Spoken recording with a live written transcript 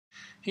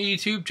Hey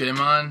YouTube,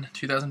 Jmon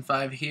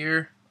 2005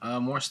 here.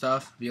 More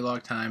stuff,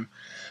 vlog time.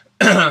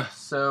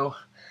 So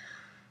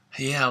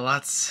yeah,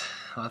 lots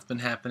been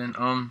happening.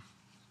 I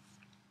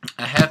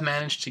have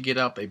managed to get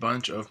up a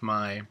bunch of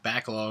my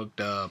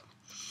backlogged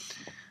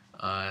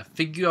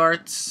figure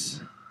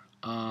arts.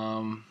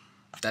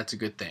 That's a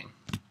good thing.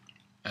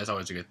 That's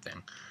always a good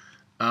thing.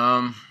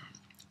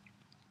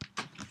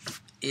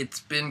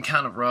 It's been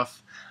kind of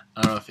rough.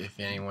 I don't know if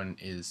anyone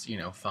is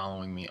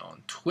following me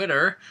on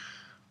Twitter.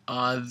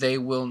 They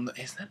will.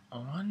 Is that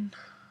on?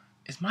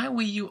 Is my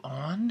Wii U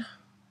on?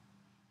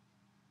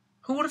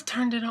 Who would have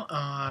turned it on? Oh,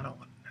 I don't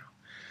want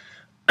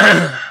to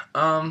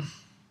know.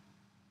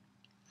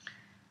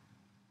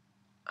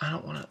 I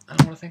don't want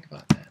to think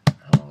about that.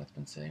 How long it's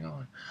been sitting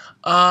on?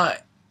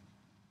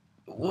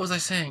 What was I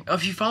saying? Oh,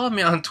 if you follow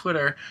me on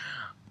Twitter,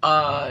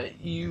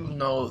 you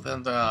know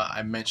that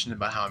I mentioned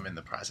about how I'm in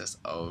the process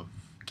of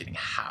getting a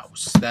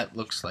house. That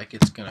looks like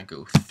it's gonna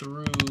go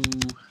through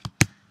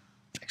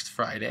next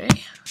Friday,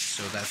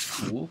 so that's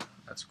cool.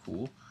 That's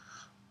cool.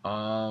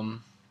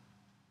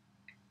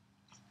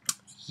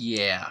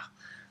 Yeah.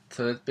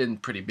 So it's been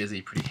pretty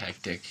busy, pretty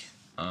hectic.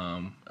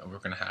 We're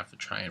gonna have to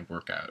try and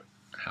work out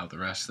how the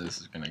rest of this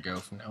is gonna go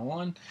from now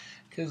on,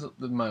 because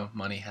my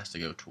money has to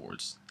go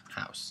towards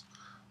house.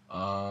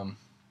 The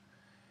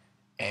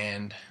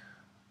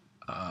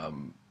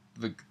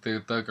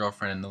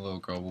girlfriend and the little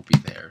girl will be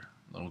there.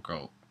 Little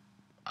girl,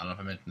 I don't know if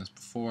I mentioned this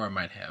before. I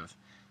might have,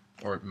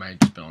 or it might have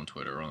just been on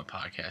Twitter or on the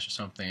podcast or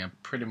something.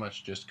 And pretty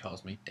much just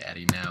calls me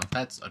daddy now.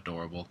 That's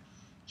adorable.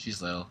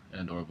 She's little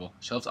and adorable.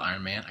 She loves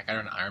Iron Man. I got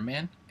her an Iron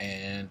Man,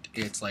 and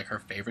it's like her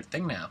favorite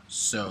thing now.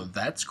 So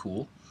that's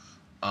cool.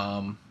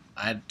 I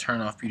had to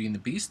turn off Beauty and the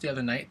Beast the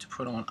other night to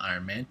put on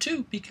Iron Man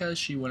 2 because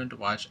she wanted to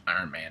watch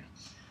Iron Man.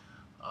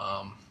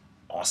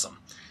 Awesome.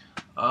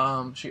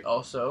 She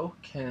also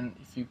can,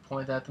 if you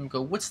point at them,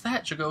 go, "What's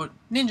that?" She'll go,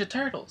 "Ninja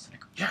Turtles." And I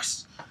go,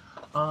 "Yes."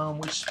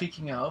 Which,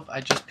 speaking of,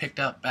 I just picked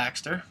up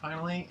Baxter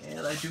finally,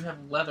 and I do have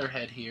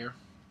Leatherhead here.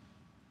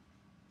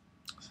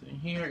 So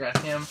here, I got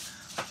him.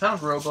 I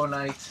found Robo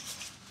Knight.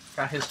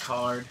 Got his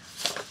card.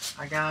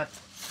 I got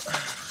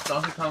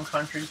Donkey Kong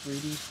Country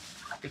 3D.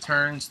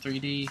 Returns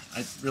 3D.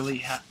 I really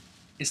have.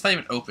 It's not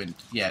even opened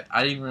yet.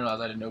 I didn't even realize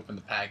I didn't open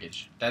the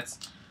package.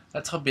 That's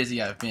how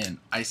busy I've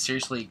been. I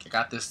seriously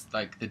got this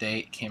like the day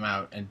it came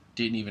out and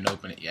didn't even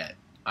open it yet.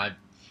 I'm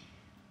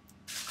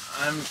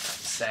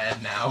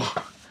sad now.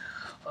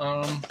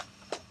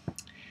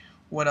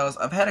 What else?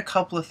 I've had a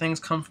couple of things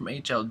come from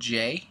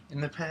HLJ in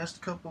the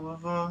past couple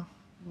of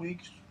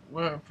weeks,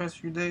 past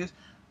few days.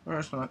 Or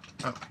it's not.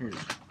 Oh, here it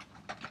is.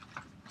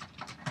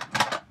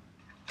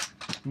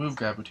 Move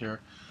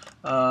Gravitaire.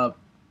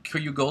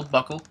 KyoryuGold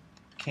Mobuckle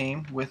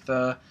came with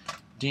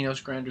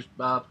Dinos Grander's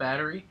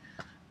battery,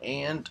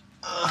 and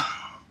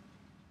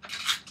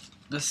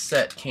this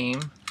set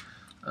came.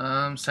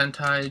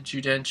 Sentai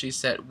Zyudenchi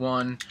Set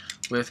 1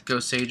 with Go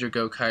Sager,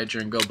 Go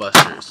Kaiger, and Go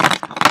Busters.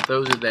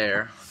 Those are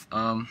there.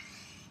 In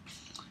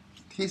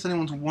case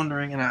anyone's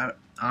wondering, and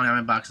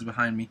AmiAmi box is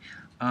behind me,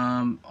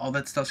 all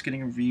that stuff's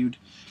getting reviewed.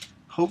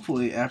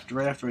 Hopefully,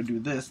 right after I do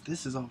this,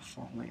 this is all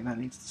falling, and that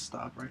needs to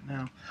stop right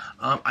now.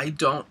 I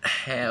don't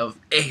have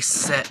a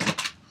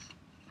set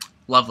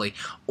lovely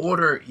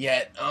order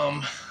yet.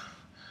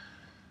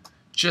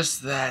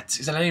 Just that,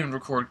 because I didn't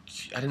record.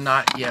 I did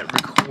not yet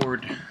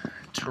record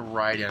to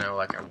write,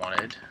 like I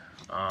wanted.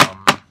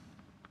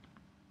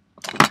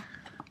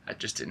 That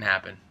just didn't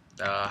happen.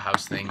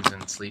 House things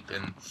and sleep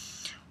and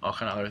all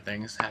kind of other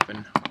things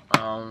happened.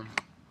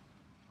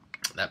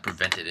 That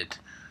prevented it.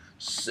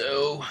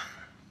 So,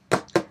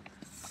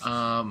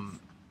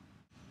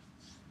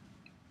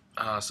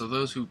 so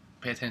those who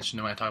pay attention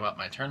to when I talk about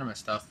my tournament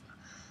stuff,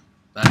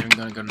 not even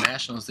going to go to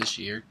nationals this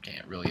year.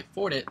 Can't really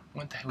afford it.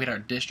 We had our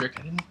district.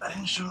 I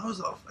didn't show those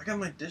off. I got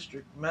my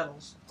district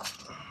medals.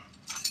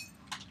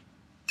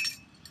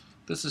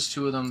 This is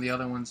 2 of them. The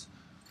other ones.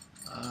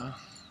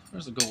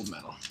 Where's the gold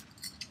medal?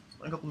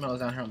 My gold medal is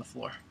down here on the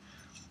floor.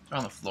 They're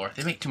on the floor.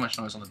 They make too much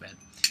noise on the bed.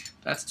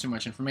 That's too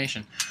much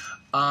information.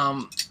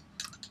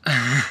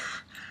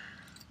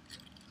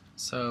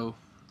 So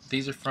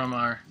these are from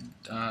our.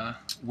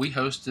 We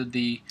hosted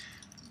the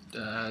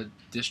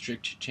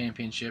district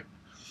championship.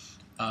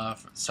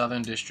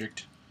 Southern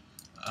District,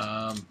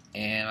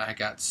 and I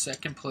got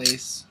 2nd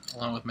place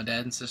along with my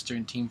dad and sister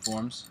in team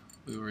forms.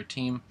 We were a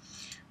team.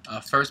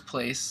 1st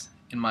place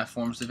in my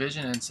forms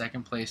division and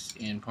 2nd place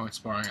in point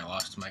sparring. I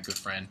lost to my good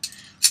friend,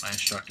 my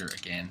instructor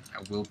again.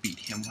 I will beat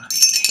him one of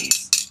these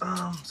days.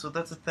 So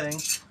that's a thing.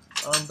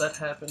 That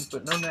happened,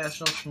 but no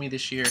nationals for me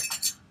this year.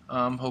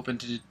 I'm hoping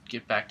to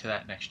get back to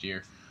that next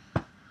year.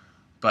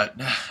 But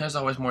there's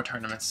always more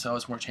tournaments,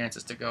 always more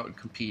chances to go and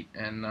compete,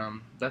 and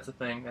that's a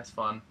thing. That's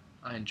fun.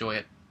 I enjoy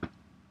it.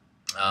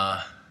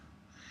 Actually,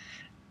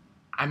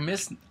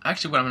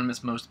 what I'm going to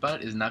miss most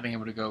about it is not being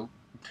able to go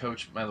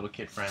coach my little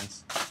kid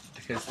friends,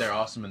 because they're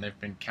awesome and they've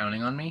been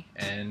counting on me,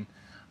 and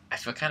I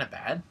feel kind of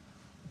bad,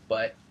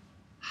 but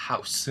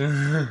house.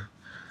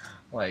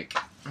 Like,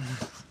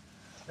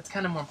 that's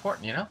kind of more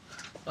important,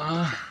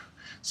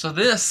 So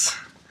this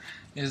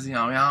is the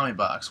AmiAmi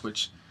box,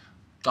 which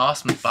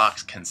Dosm's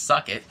box can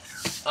suck it.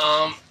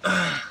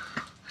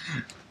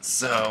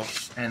 So,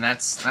 and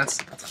that's a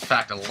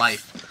fact of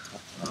life.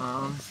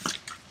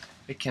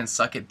 It can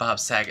suck it Bob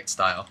Saget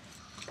style.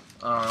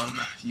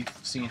 You've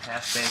seen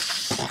Half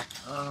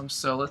Baked.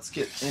 So let's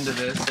get into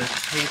this. There's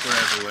paper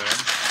everywhere.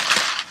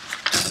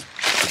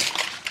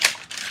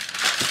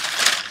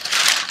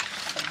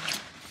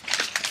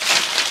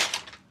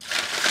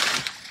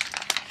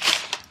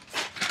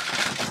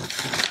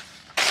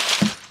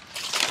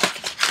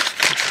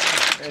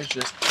 There's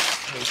just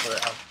paper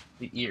out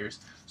the ears.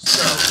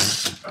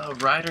 So,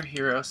 Rider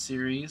Hero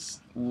series,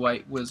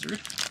 White Wizard.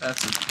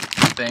 That's a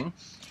thing.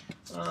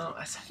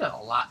 I said that a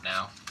lot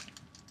now.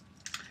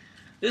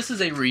 This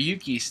is a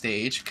Ryuki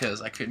stage,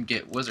 because I couldn't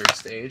get Wizard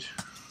stage.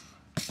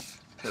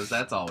 Because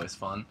that's always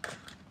fun.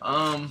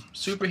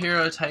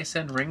 Superhero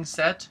Tyson ring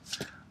set.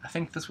 I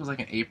think this was like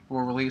an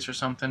April release or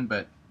something,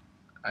 but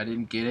I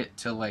didn't get it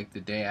till like the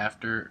day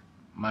after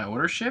my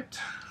order shipped.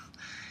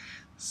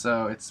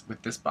 So it's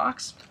with this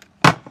box.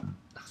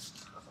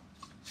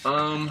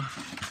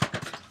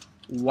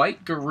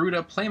 White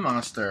Garuda Play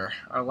Monster.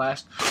 Our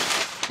last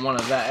one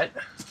of that.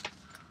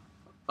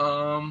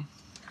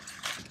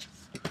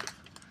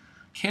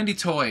 Candy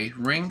Toy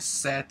Ring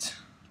Set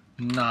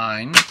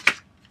 9,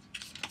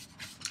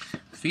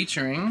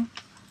 featuring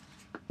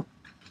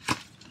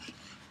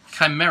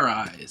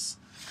Chimerize,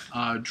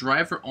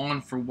 Driver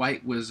On for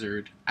White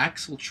Wizard,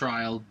 Axel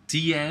Trial,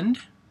 D-End,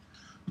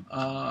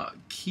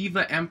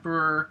 Kiva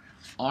Emperor,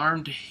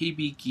 Armed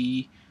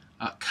Hibiki,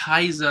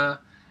 Kaiza,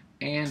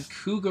 and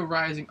Kuga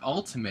Rising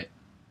Ultimate.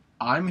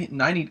 I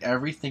need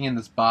everything in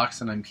this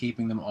box, and I'm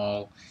keeping them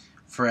all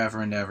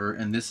forever and ever,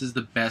 and this is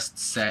the best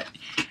set.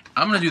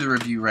 I'm going to do the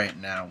review right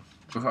now.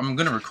 I'm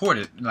going to record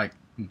it in like,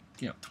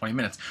 20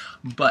 minutes,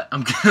 but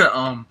I'm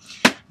going to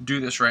do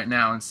this right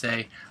now and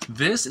say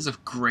this is a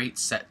great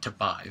set to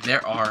buy.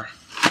 There are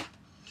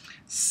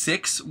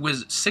six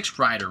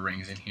rider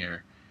rings in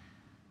here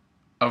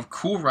of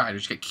cool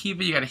riders. You got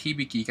Kiva, you got a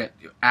Hibiki, you got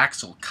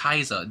Axel,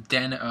 Kaiza,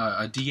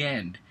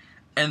 D-End,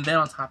 and then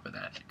on top of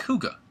that,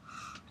 Kuga.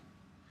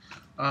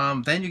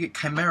 Then you get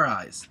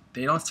Chimerize.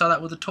 They don't sell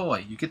that with a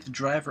toy. You get the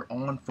Driver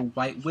On for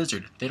White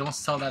Wizard. They don't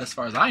sell that, as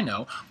far as I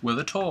know, with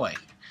a toy.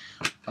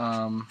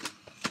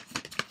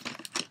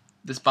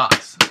 This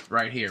box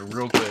right here,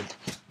 real good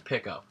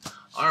pickup.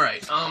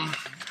 Alright,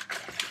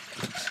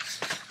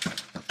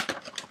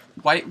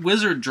 White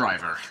Wizard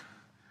Driver.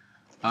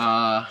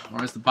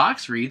 Or as the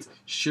box reads,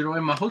 Shiroi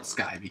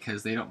Mahotsukai,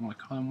 because they don't want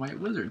to call him White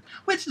Wizard.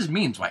 Which just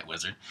means White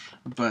Wizard.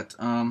 But,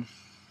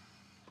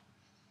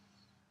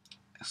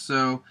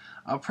 so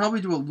I'll probably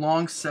do a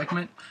long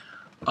segment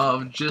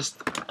of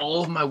just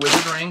all of my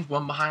wizard rings,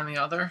 one behind the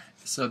other.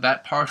 So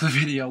that part of the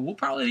video will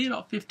probably be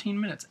about 15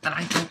 minutes, and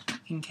I don't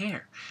fucking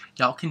care.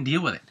 Y'all can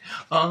deal with it.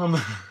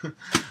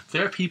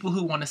 There are people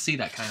who want to see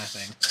that kind of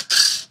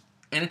thing,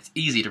 and it's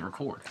easy to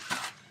record.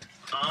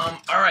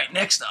 Alright,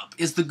 next up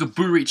is the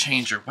Gaburi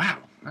Changer. Wow,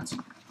 that's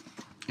an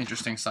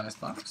interesting size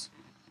box.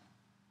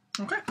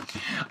 Okay.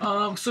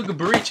 So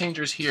Gaburi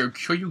Changer's here.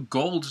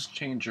 KyoryuGold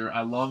Changer.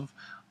 I love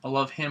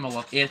him. I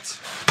love it.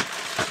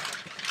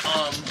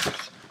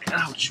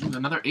 Ouch.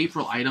 Another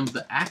April item.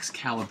 The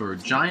Excalibur.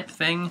 Giant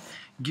thing.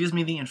 Gives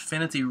me the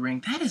Infinity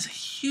Ring. That is a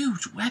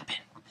huge weapon.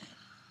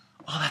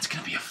 Oh, that's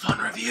going to be a fun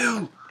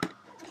review.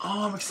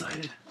 Oh, I'm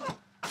excited.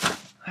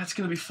 That's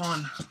going to be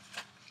fun.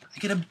 I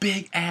get a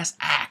big-ass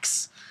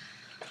axe.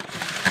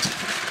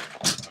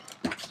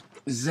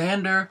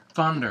 Xander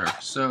Thunder.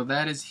 So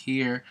that is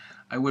here.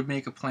 I would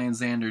make a plain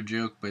Xander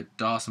joke, but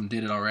Dosm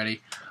did it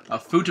already. A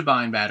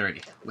Futabine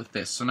battery with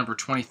this, so number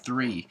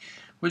 23.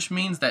 Which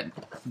means that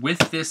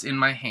with this in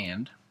my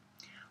hand,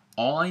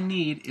 all I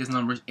need is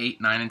numbers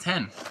 8, 9, and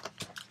 10.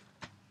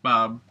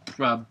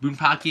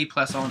 Bunpaki,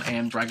 Plesson,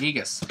 and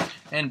Bragigas.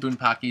 And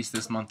Bunpaki's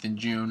this month in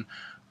June.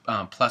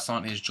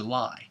 Plesson is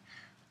July.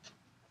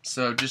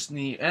 So just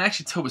need, and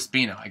actually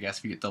Tobaspino, I guess,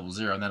 if you get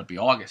 00, and that'll be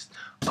August.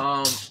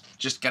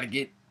 Just gotta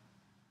get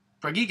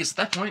Bragigas at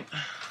that point.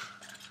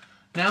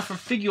 Now for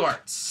figure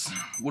arts.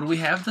 What do we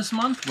have this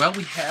month? Well,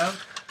 we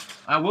have,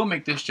 I will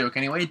make this joke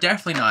anyway,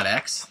 definitely not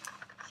X.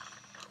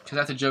 Because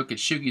that's a joke at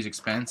Shugi's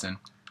expense, and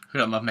who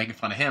doesn't love making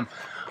fun of him.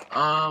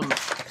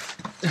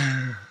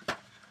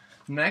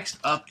 Next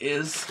up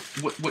is,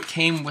 what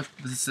came with,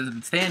 the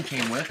stand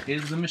came with,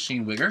 is the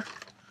Machine Wigger.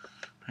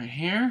 Right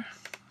here.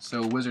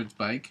 So, Wizard's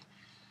Bike.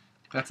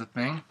 That's a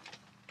thing.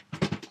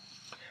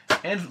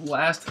 And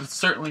last, and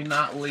certainly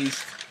not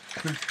least,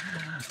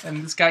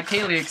 and this got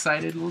Kaylee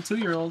excited, little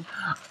 2-year-old,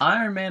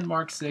 Iron Man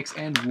Mark 6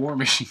 and War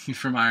Machine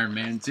from Iron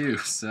Man 2.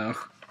 So,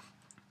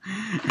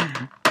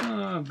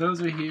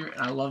 those are here,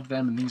 and I love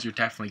them, and these are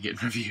definitely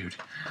getting reviewed.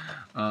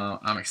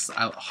 I'm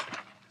excited.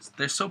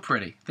 They're so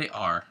pretty. They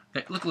are.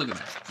 Look at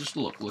that. Just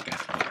look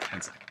at it. Wait,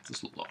 10 seconds.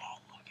 Just look. Oh,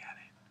 look at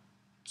it.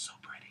 It's so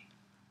pretty.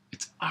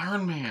 It's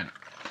Iron Man.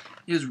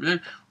 It is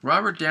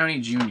Robert Downey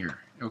Jr.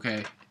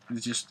 Okay,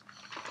 it's just,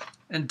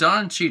 and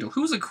Don Cheadle,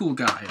 who's a cool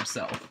guy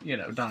himself. You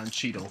know, Don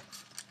Cheadle,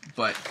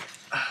 but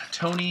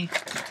Tony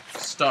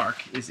Stark.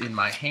 Stark is in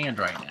my hand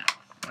right now.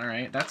 All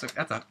right, that's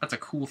a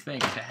cool thing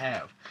to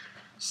have.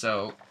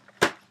 So,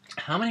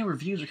 how many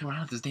reviews are coming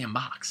out of this damn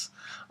box?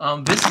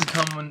 This is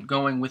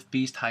going with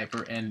Beast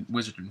Hyper and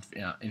Wizard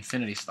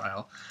Infinity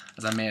style,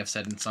 as I may have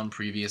said in some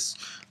previous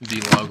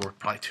vlog, or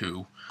probably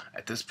 2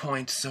 at this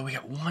point. So we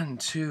got 1,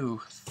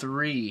 2,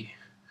 3,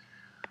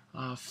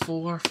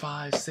 4,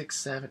 5, 6,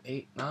 7,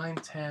 8, 9,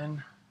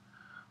 10,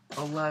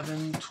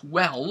 11,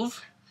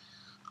 12.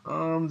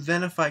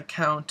 Then if I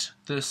count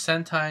the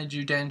Sentai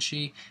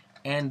Zyudenchi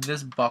and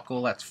this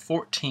buckle, that's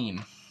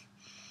 14.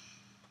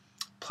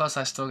 Plus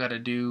I still got to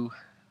do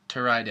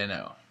Terai.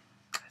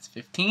 That's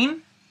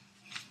 15.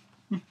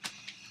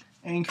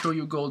 And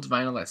KyoryuGold's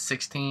vinyl, that's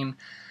 16.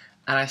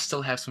 And I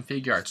still have some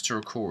figure arts to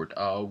record.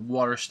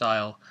 Water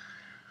Style,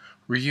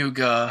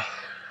 Ryuga,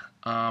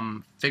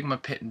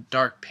 Figma Pit and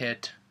Dark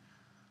Pit,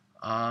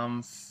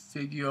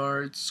 figure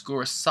arts,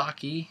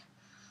 Gorosaki.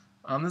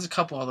 There's a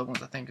couple other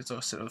ones I think. It's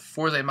also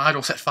Forza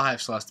Module Set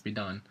 5 still has to be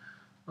done.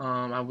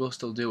 I will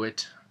still do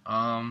it.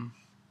 I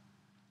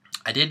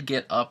did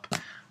get up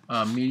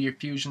Meteor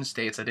Fusion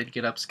States. I did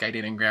get up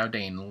Skydane and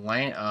Groudane.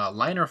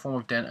 Liner form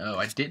of Den-O.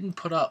 I didn't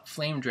put up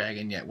Flame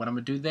Dragon yet. What I'm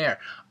going to do there?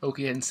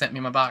 Oki hadn't sent me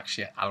my box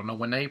yet. I don't know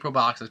when the April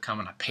box is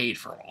coming. I paid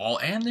for all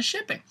and the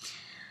shipping.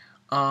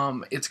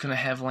 It's going to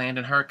have Land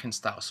and Hurricane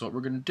style. So what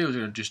we're going to do is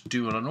we're going to just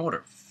do it in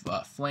order.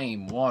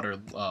 Flame, Water,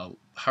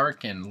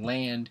 Hurricane,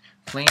 Land,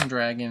 Flame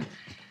Dragon,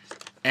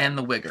 and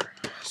the Wigger.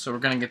 So we're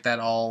going to get that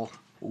all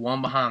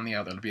one behind the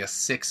other. It'll be a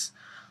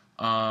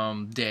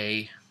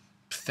 6-day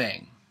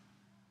thing.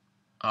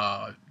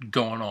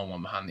 Going on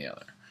one behind the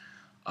other.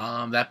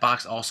 That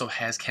box also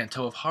has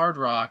Kanto of Hard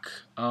Rock,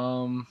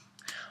 Armor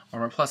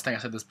Plus. I think I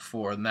said this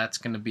before, and that's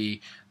going to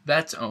be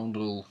that's own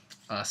little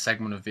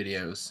segment of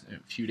videos a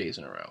few days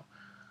in a row.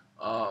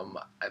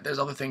 There's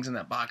other things in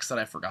that box that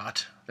I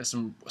forgot. There's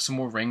some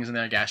more rings in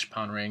there,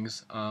 Gashapon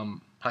rings,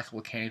 probably a couple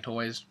of candy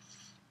toys.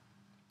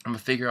 I'm going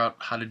to figure out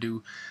how to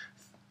do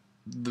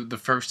the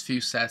first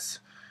few sets,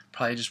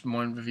 probably just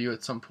one review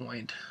at some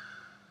point.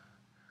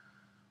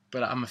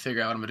 But I'm going to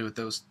figure out what I'm going to do with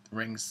those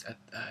rings at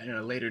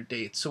a later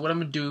date. So what I'm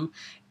going to do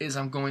is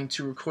I'm going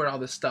to record all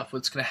this stuff.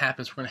 What's going to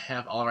happen is we're going to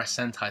have all of our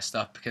Sentai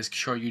stuff, because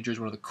KyoryuGold is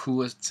one of the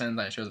coolest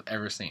Sentai shows I've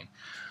ever seen.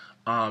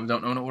 Don't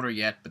know an order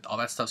yet, but all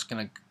that stuff's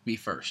going to be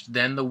first.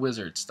 Then the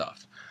Wizard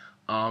stuff.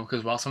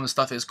 Because while some of the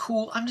stuff is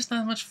cool, I'm just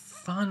not as much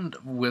fun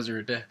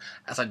Wizard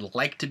as I'd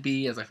like to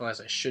be, as I feel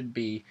as I should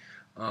be,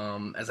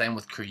 as I am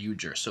with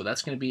KyoryuGold. So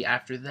that's going to be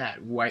after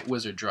that. White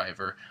Wizard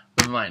Driver,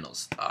 the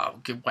vinyls,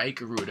 White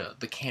Garuda,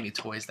 the candy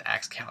toys, the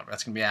Axe Caliber.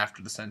 That's going to be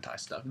after the Sentai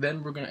stuff.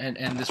 Then we're going to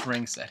end this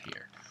ring set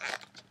here.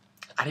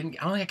 I don't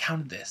think I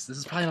counted this. This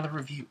is probably another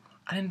review.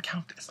 I didn't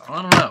count this.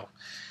 I don't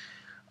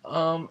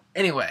know.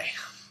 Anyway,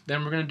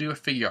 then we're going to do a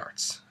figure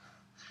arts.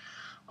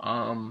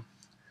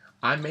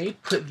 I may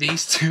put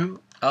these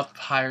 2 up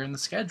higher in the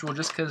schedule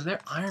just because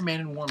they're Iron Man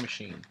and War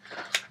Machine.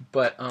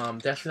 But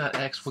definitely not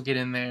X. We'll get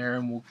in there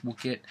and we'll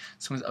get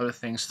some of these other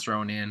things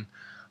thrown in.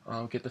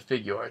 Get the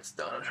figure arts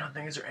done. I'm trying to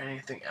think, is there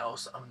anything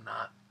else I'm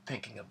not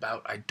thinking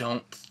about? I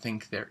don't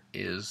think there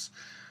is.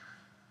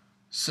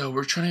 So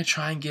we're trying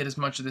to get as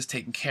much of this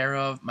taken care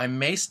of. My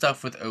May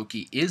stuff with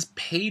Oki is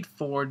paid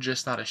for,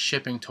 just not a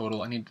shipping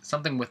total. I need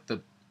something with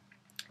the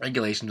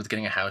regulations with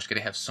getting a house. You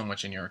gotta have so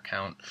much in your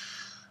account.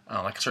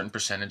 Like a certain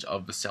percentage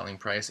of the selling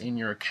price in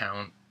your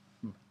account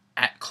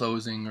at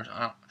closing,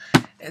 or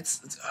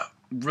it's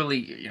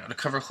really, to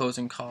cover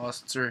closing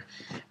costs or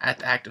at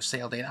the active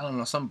sale date. I don't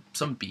know, some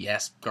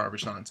BS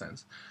garbage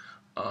nonsense,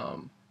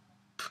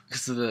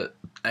 because of the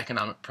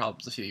economic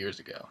problems a few years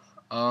ago.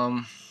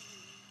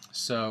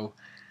 So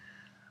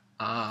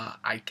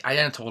I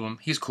told him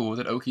he's cool with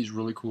it. Oki's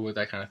really cool with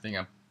that kind of thing.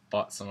 I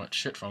bought so much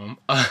shit from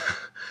him.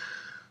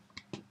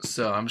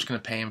 So I'm just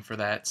gonna pay him for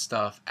that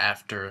stuff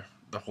after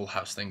the whole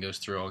house thing goes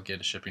through. I'll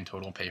get a shipping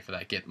total and pay for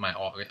that. Get my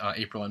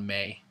April and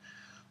May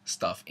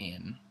stuff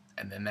in,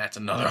 and then that's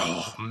another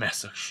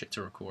mess of shit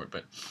to record.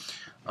 But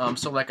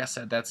so like I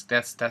said, that's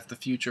the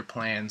future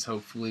plans.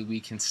 Hopefully we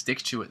can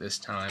stick to it this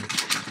time.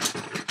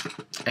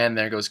 And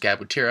there goes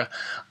Gabutira.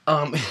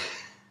 I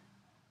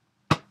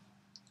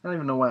don't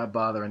even know why I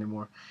bother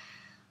anymore.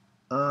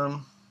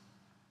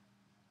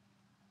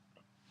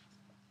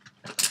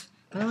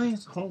 Really,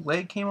 his whole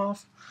leg came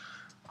off.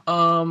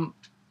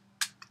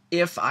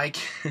 If I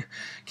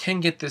can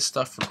get this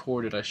stuff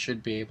recorded, I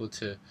should be able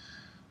to,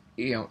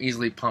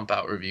 easily pump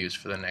out reviews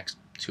for the next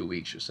 2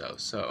 weeks or so.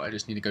 So I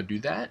just need to go do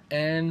that,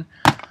 and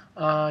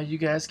you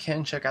guys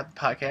can check out the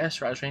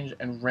podcast, Rise Range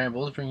and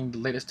Rambles, bringing the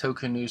latest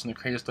Toku news in the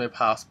craziest way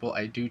possible.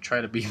 I do try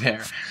to be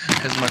there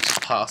as much as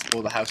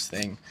possible. The house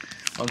thing,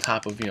 on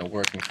top of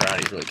working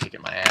Friday, is really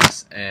kicking my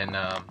ass, and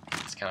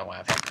it's kind of why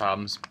I've had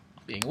problems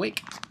being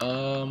awake.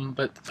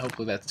 But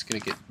hopefully that's gonna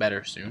get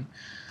better soon.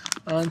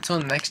 Until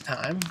next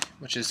time,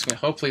 which is going to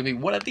hopefully be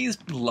one of these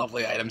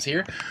lovely items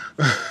here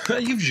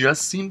you've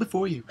just seen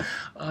before you.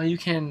 You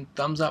can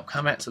thumbs up,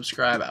 comment,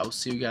 subscribe. I will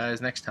see you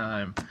guys next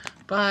time.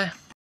 Bye.